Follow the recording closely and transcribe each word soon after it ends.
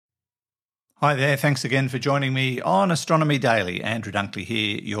Hi there, thanks again for joining me on Astronomy Daily. Andrew Dunkley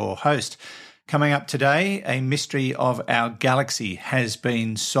here, your host. Coming up today, a mystery of our galaxy has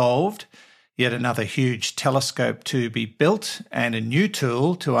been solved, yet another huge telescope to be built, and a new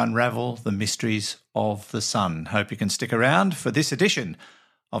tool to unravel the mysteries of the sun. Hope you can stick around for this edition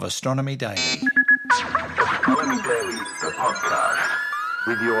of Astronomy Daily. Astronomy Daily, the podcast,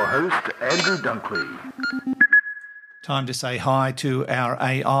 with your host, Andrew Dunkley. Time to say hi to our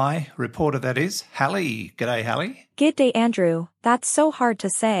AI reporter, that is, Hallie. G'day, Hallie. G'day, Andrew. That's so hard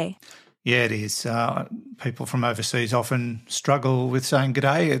to say. Yeah, it is. People from overseas often struggle with saying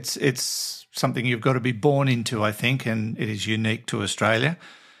g'day. It's something you've got to be born into, I think, and it is unique to Australia.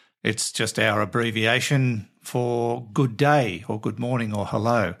 It's just our abbreviation for good day or good morning or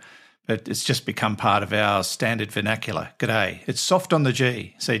hello. But it's just become part of our standard vernacular, g'day. It's soft on the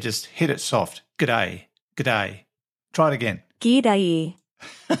G, so you just hit it soft. G'day, g'day. Try it again. G'day.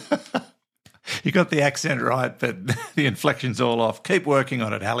 You got the accent right, but the inflection's all off. Keep working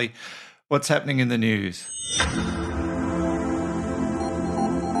on it, Hallie. What's happening in the news?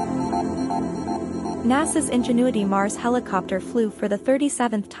 NASA's Ingenuity Mars helicopter flew for the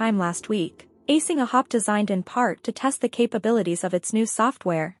 37th time last week, acing a hop designed in part to test the capabilities of its new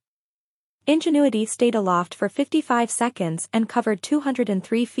software. Ingenuity stayed aloft for 55 seconds and covered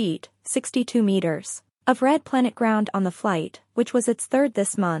 203 feet, 62 meters, of red planet ground on the flight, which was its third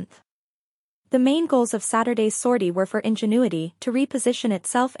this month. The main goals of Saturday's sortie were for Ingenuity to reposition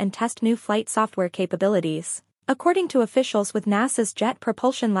itself and test new flight software capabilities, according to officials with NASA's Jet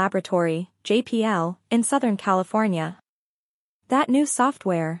Propulsion Laboratory, JPL, in Southern California. That new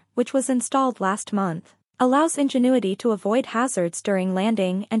software, which was installed last month, allows Ingenuity to avoid hazards during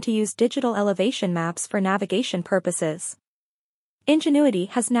landing and to use digital elevation maps for navigation purposes. Ingenuity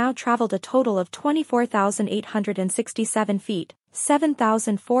has now traveled a total of 24,867 feet,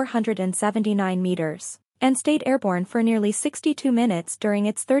 7,479 meters, and stayed airborne for nearly 62 minutes during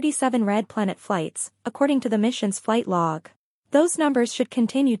its 37 red planet flights, according to the mission's flight log. Those numbers should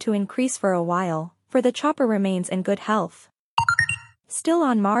continue to increase for a while, for the chopper remains in good health. Still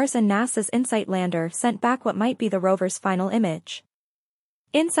on Mars, and NASA's InSight lander sent back what might be the rover's final image.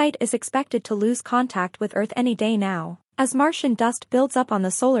 InSight is expected to lose contact with Earth any day now, as Martian dust builds up on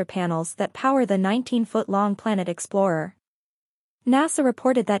the solar panels that power the 19-foot-long Planet Explorer. NASA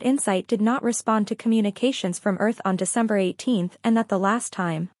reported that InSight did not respond to communications from Earth on December 18 and that the last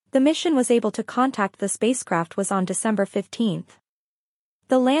time the mission was able to contact the spacecraft was on December 15.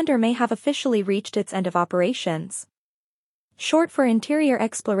 The lander may have officially reached its end of operations. Short for interior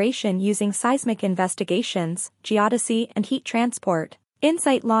exploration using seismic investigations, geodesy and heat transport,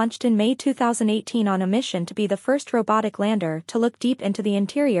 InSight launched in May 2018 on a mission to be the first robotic lander to look deep into the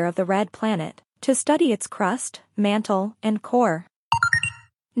interior of the red planet, to study its crust, mantle, and core.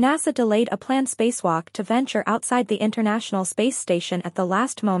 NASA delayed a planned spacewalk to venture outside the International Space Station at the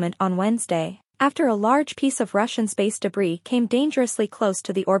last moment on Wednesday, after a large piece of Russian space debris came dangerously close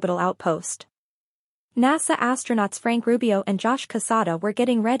to the orbital outpost. NASA astronauts Frank Rubio and Josh Cassada were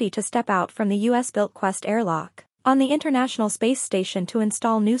getting ready to step out from the US-built Quest airlock on the International Space Station to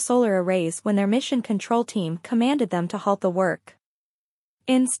install new solar arrays when their mission control team commanded them to halt the work.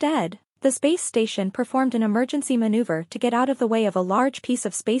 Instead, the space station performed an emergency maneuver to get out of the way of a large piece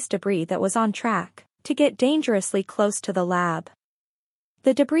of space debris that was on track to get dangerously close to the lab.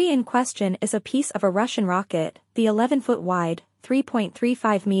 The debris in question is a piece of a Russian rocket, the 11-foot-wide,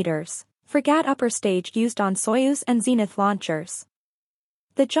 3.35 meters, Fregat upper stage used on Soyuz and Zenith launchers.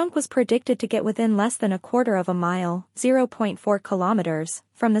 The junk was predicted to get within less than a quarter of a mile, 0.4 kilometers,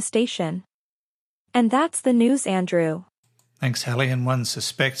 from the station. And that's the news, Andrew. Thanks, Hallie. And one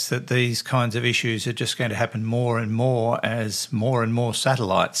suspects that these kinds of issues are just going to happen more and more as more and more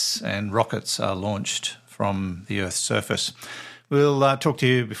satellites and rockets are launched from the Earth's surface. We'll talk to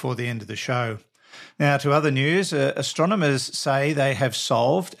you before the end of the show. Now, to other news, astronomers say they have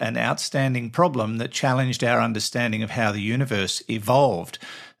solved an outstanding problem that challenged our understanding of how the universe evolved,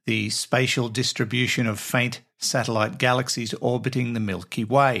 the spatial distribution of faint satellite galaxies orbiting the Milky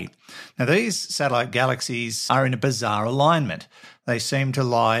Way. Now, these satellite galaxies are in a bizarre alignment. They seem to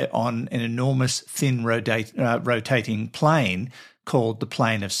lie on an enormous thin rotating plane called the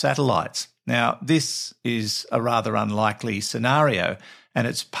plane of satellites. Now, this is a rather unlikely scenario, and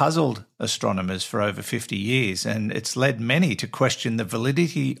it's puzzled astronomers for over 50 years, and it's led many to question the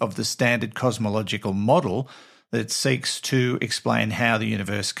validity of the standard cosmological model that seeks to explain how the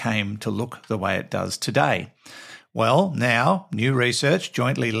universe came to look the way it does today. Well, now, new research,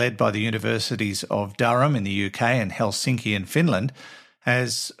 jointly led by the universities of Durham in the UK and Helsinki in Finland,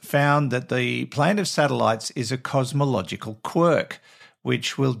 has found that the plane of satellites is a cosmological quirk,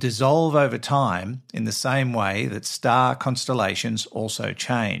 which will dissolve over time in the same way that star constellations also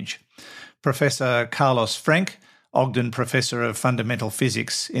change. Professor Carlos Frenk, Ogden Professor of Fundamental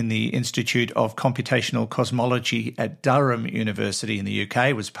Physics in the Institute of Computational Cosmology at Durham University in the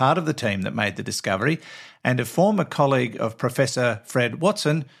UK, was part of the team that made the discovery, and a former colleague of Professor Fred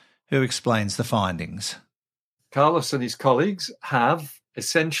Watson, who explains the findings. Carlos and his colleagues have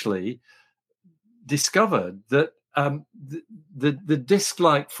essentially discovered that the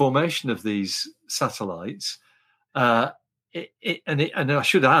disk-like formation of these satellites, and I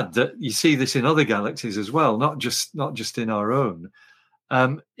should add that you see this in other galaxies as well, not just in our own.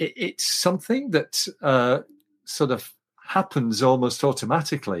 It's something that sort of happens almost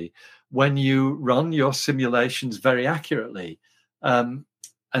automatically when you run your simulations very accurately, and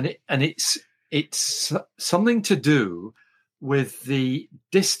it's something to do with the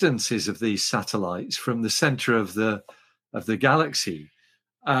distances of these satellites from the center of the galaxy,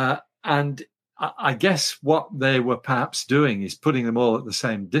 and I guess what they were perhaps doing is putting them all at the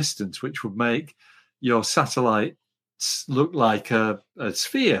same distance, which would make your satellites look like a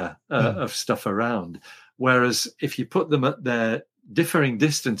sphere of stuff around. Whereas if you put them at their differing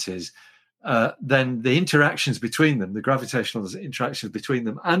distances, then the interactions between them, the gravitational interactions between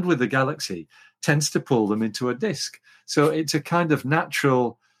them and with the galaxy, tends to pull them into a disk. So it's a kind of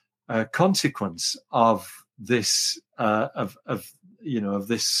natural consequence of this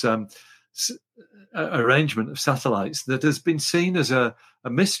arrangement of satellites that has been seen as a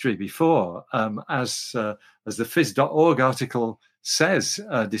mystery before, as the phys.org article says,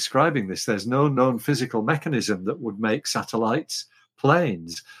 describing this. There's no known physical mechanism that would make satellites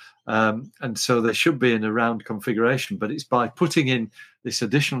planes. And so they should be in a round configuration, but it's by putting in this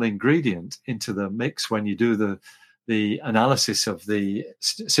additional ingredient into the mix when you do the analysis of the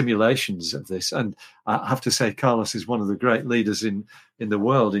simulations of this. And I have to say, Carlos is one of the great leaders in the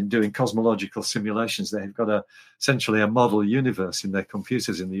world in doing cosmological simulations. They've got essentially a model universe in their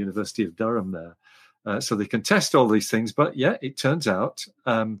computers in the University of Durham there. So they can test all these things. But yeah, it turns out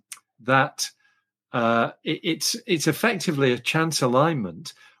that it's effectively a chance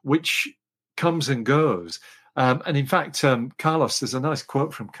alignment which comes and goes. And in fact, Carlos, there's a nice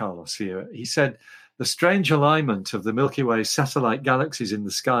quote from Carlos here. He said, "The strange alignment of the Milky Way satellite galaxies in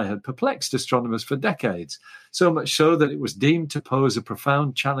the sky had perplexed astronomers for decades, so much so that it was deemed to pose a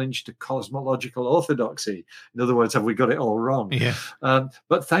profound challenge to cosmological orthodoxy." In other words, have we got it all wrong? Yeah.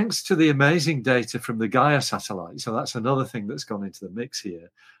 But thanks to the amazing data from the Gaia satellite, so that's another thing that's gone into the mix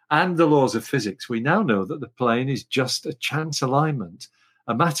here, and the laws of physics, we now know that the plane is just a chance alignment,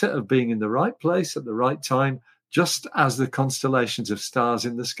 a matter of being in the right place at the right time, just as the constellations of stars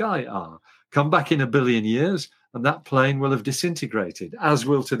in the sky are. Come back in 1 billion years, and that plane will have disintegrated, as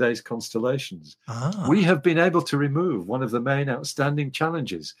will today's constellations. We have been able to remove one of the main outstanding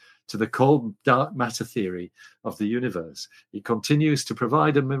challenges to the cold dark matter theory of the universe. It continues to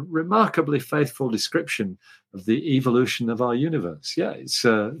provide a remarkably faithful description of the evolution of our universe. Yeah, it's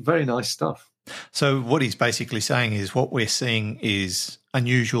very nice stuff. So what he's basically saying is what we're seeing is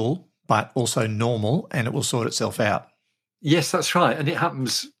unusual, but also normal, and it will sort itself out. Yes, that's right. And it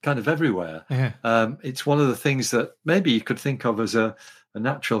happens kind of everywhere. Yeah. It's one of the things that maybe you could think of as a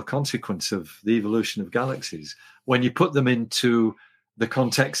natural consequence of the evolution of galaxies. When you put them into the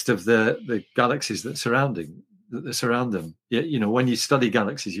context of the galaxies that surround them, you know, when you study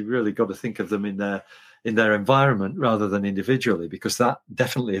galaxies, you've really got to think of them in their environment rather than individually, because that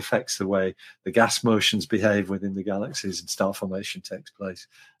definitely affects the way the gas motions behave within the galaxies and star formation takes place.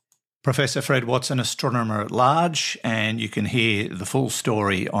 Professor Fred Watson, astronomer at large, and you can hear the full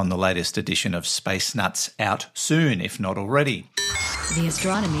story on the latest edition of Space Nuts, out soon, if not already. The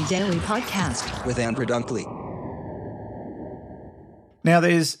Astronomy Daily Podcast with Andrew Dunkley. Now,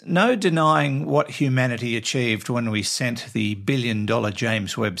 there's no denying what humanity achieved when we sent the billion-dollar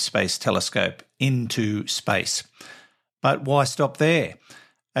James Webb Space Telescope into space. But why stop there?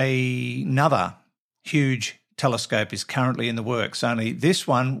 Another huge telescope is currently in the works, only this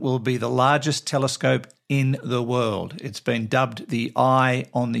one will be the largest telescope in the world. It's been dubbed the Eye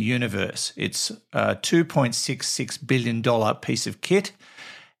on the Universe. It's a $2.66 billion piece of kit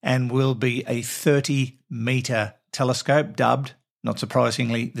and will be a 30-metre telescope dubbed, not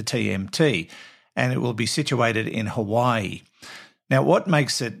surprisingly, the TMT, and it will be situated in Hawaii. Now, what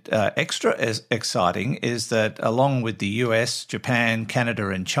makes it extra exciting is that along with the US, Japan, Canada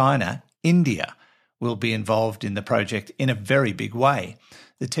and China, India will be involved in the project in a very big way.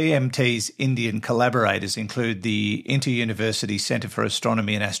 The TMT's Indian collaborators include the Inter-University Centre for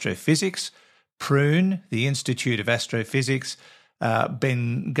Astronomy and Astrophysics, PRUNE, the Institute of Astrophysics,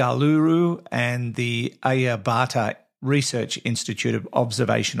 Bengaluru and the Aryabhata Research Institute of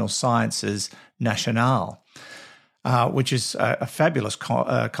Observational Sciences National, which is a fabulous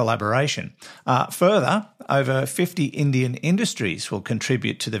collaboration. Further, over 50 Indian industries will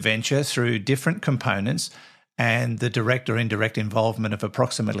contribute to the venture through different components and the direct or indirect involvement of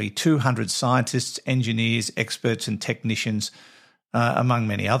approximately 200 scientists, engineers, experts and technicians, among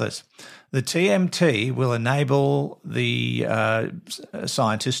many others. The TMT will enable the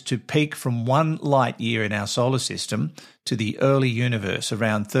scientists to peek from 1 light year in our solar system to the early universe,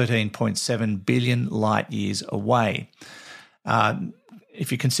 around 13.7 billion light years away.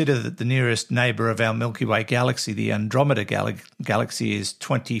 If you consider that the nearest neighbour of our Milky Way galaxy, the Andromeda galaxy, is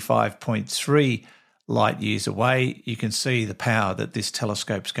 25.3 light years away, you can see the power that this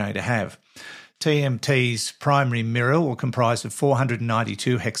telescope's going to have. TMT's primary mirror will comprise of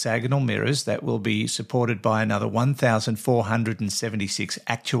 492 hexagonal mirrors that will be supported by another 1,476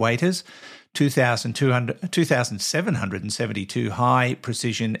 actuators, 2,772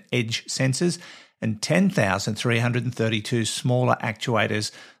 high-precision edge sensors, and 10,332 smaller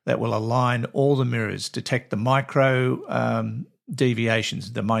actuators that will align all the mirrors, detect the micro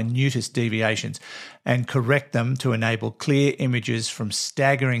deviations, the minutest deviations, and correct them to enable clear images from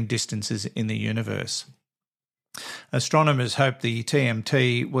staggering distances in the universe. Astronomers hope the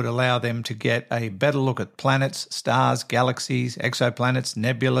TMT would allow them to get a better look at planets, stars, galaxies, exoplanets,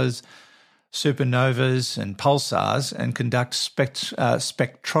 nebulas, supernovas and pulsars, and conduct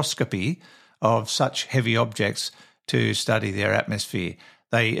spectroscopy of such heavy objects to study their atmosphere.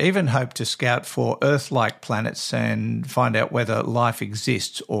 They even hope to scout for Earth-like planets and find out whether life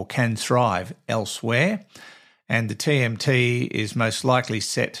exists or can thrive elsewhere. And the TMT is most likely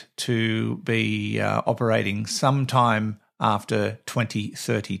set to be operating sometime after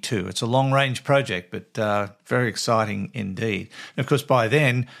 2032. It's a long-range project, but very exciting indeed. And of course, by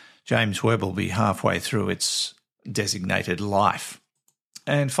then, James Webb will be halfway through its designated life.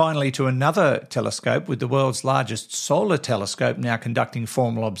 And finally, to another telescope, with the world's largest solar telescope now conducting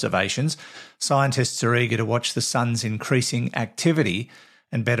formal observations, scientists are eager to watch the sun's increasing activity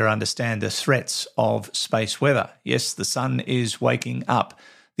and better understand the threats of space weather. Yes, the sun is waking up.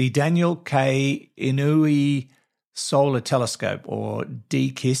 The Daniel K. Inouye Solar Telescope, or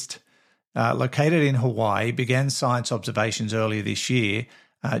DKIST, located in Hawaii, began science observations earlier this year,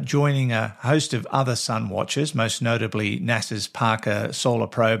 joining a host of other sun watchers, most notably NASA's Parker Solar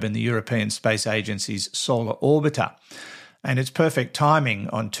Probe and the European Space Agency's Solar Orbiter. And it's perfect timing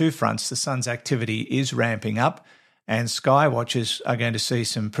on two fronts. The sun's activity is ramping up, and sky watchers are going to see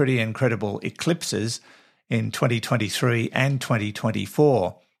some pretty incredible eclipses in 2023 and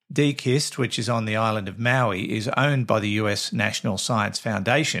 2024. DKIST, which is on the island of Maui, is owned by the US National Science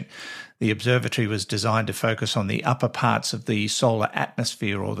Foundation. The observatory was designed to focus on the upper parts of the solar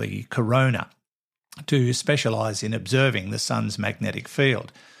atmosphere, or the corona, to specialise in observing the sun's magnetic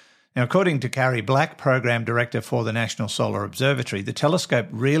field. Now, according to Carrie Black, Program Director for the National Solar Observatory, the telescope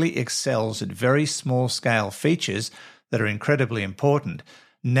really excels at very small-scale features that are incredibly important.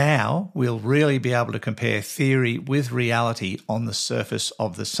 Now we'll really be able to compare theory with reality on the surface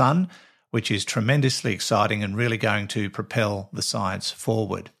of the sun, which is tremendously exciting and really going to propel the science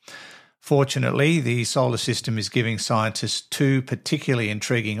forward. Fortunately, the solar system is giving scientists two particularly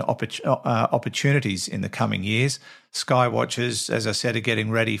intriguing opportunities in the coming years. Sky watchers, as I said, are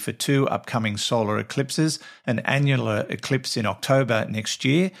getting ready for two upcoming solar eclipses. An annular eclipse in October next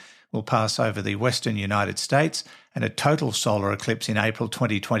year will pass over the western United States, and a total solar eclipse in April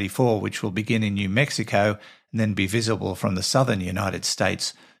 2024, which will begin in New Mexico and then be visible from the southern United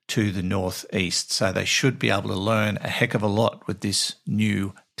States to the northeast. So they should be able to learn a heck of a lot with this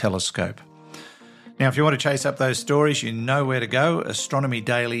new telescope. Now, if you want to chase up those stories, you know where to go,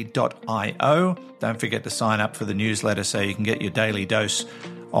 astronomydaily.io. Don't forget to sign up for the newsletter so you can get your daily dose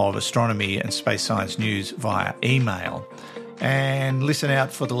of astronomy and space science news via email. And listen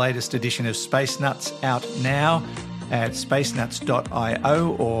out for the latest edition of Space Nuts, out now at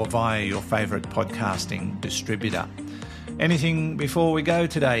spacenuts.io or via your favourite podcasting distributor. Anything before we go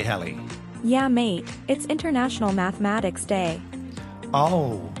today, Hallie? Yeah, mate. It's International Mathematics Day.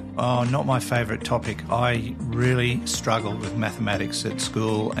 Oh, not my favourite topic. I really struggled with mathematics at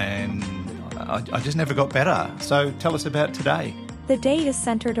school and I just never got better. So tell us about today. The day is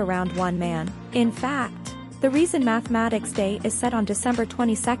centered around one man. In fact, the reason Mathematics Day is set on December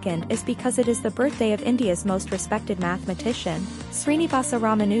 22nd is because it is the birthday of India's most respected mathematician, Srinivasa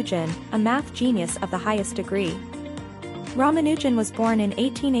Ramanujan, a math genius of the highest degree. Ramanujan was born in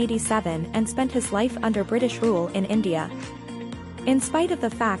 1887 and spent his life under British rule in India. In spite of the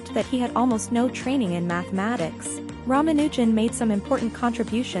fact that he had almost no training in mathematics, Ramanujan made some important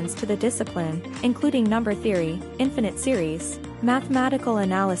contributions to the discipline, including number theory, infinite series, mathematical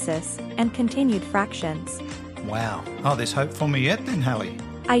analysis, and continued fractions. Wow. Oh, there's hope for me yet then, Hallie.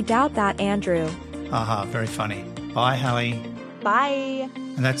 I doubt that, Andrew. Aha, very funny. Bye, Hallie. Bye.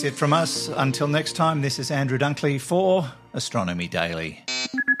 And that's it from us. Until next time, this is Andrew Dunkley for Astronomy Daily.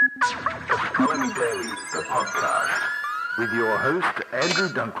 Astronomy Daily, the podcast, with your host, Andrew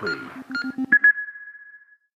Dunkley.